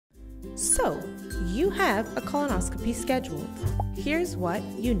So, you have a colonoscopy scheduled. Here's what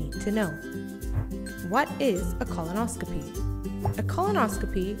you need to know. What is a colonoscopy? A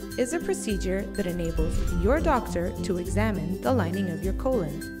colonoscopy is a procedure that enables your doctor to examine the lining of your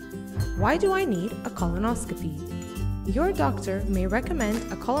colon. Why do I need a colonoscopy? Your doctor may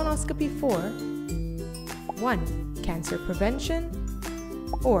recommend a colonoscopy for 1. Cancer prevention,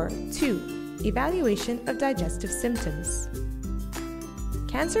 or 2. Evaluation of digestive symptoms.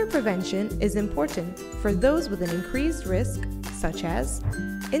 Cancer prevention is important for those with an increased risk, such as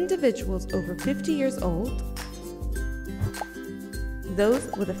individuals over 50 years old,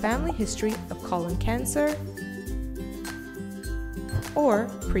 those with a family history of colon cancer, or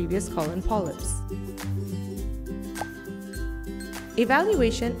previous colon polyps.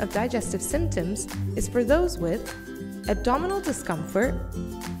 Evaluation of digestive symptoms is for those with abdominal discomfort,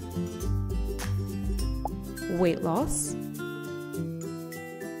 weight loss,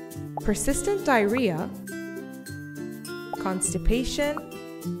 persistent diarrhea, constipation,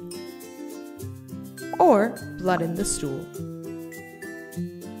 or blood in the stool.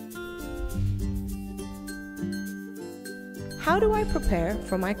 How do I prepare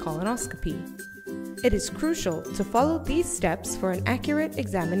for my colonoscopy? It is crucial to follow these steps for an accurate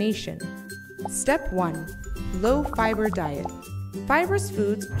examination. Step 1. Low-fiber diet. Fibrous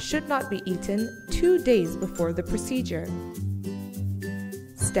foods should not be eaten 2 days before the procedure.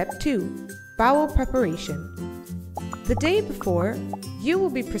 Step 2. Bowel preparation. The day before, you will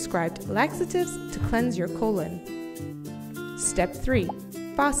be prescribed laxatives to cleanse your colon. Step 3.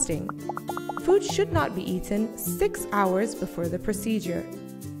 Fasting. Food should not be eaten 6 hours before the procedure.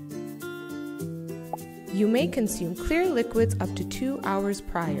 You may consume clear liquids up to 2 hours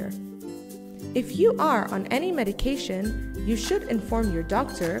prior. If you are on any medication, you should inform your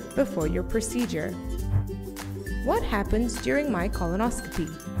doctor before your procedure. What happens during my colonoscopy?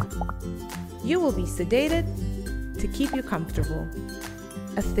 You will be sedated to keep you comfortable.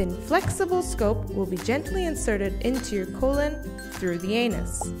 A thin, flexible scope will be gently inserted into your colon through the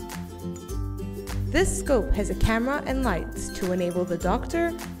anus. This scope has a camera and lights to enable the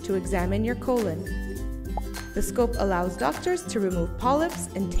doctor to examine your colon. The scope allows doctors to remove polyps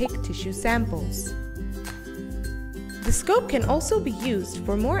and take tissue samples. The scope can also be used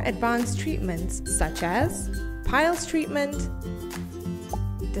for more advanced treatments such as piles treatment,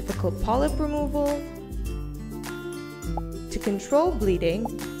 difficult polyp removal, to control bleeding,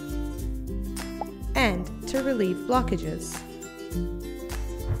 and to relieve blockages.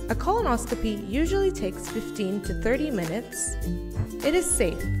 A colonoscopy usually takes 15 to 30 minutes. It is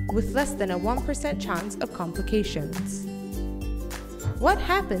safe, with less than a 1% chance of complications. What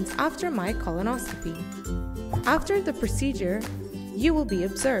happens after my colonoscopy? After the procedure, you will be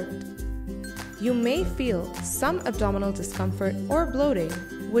observed. You may feel some abdominal discomfort or bloating,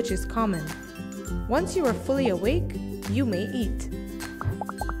 which is common. Once you are fully awake, you may eat.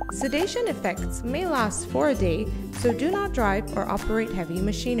 Sedation effects may last for a day, so do not drive or operate heavy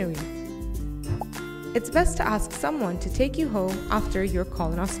machinery. It's best to ask someone to take you home after your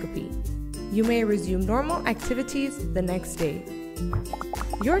colonoscopy. You may resume normal activities the next day.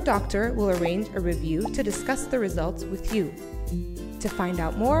 Your doctor will arrange a review to discuss the results with you. To find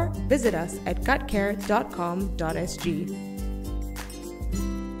out more, visit us at gutcare.com.sg.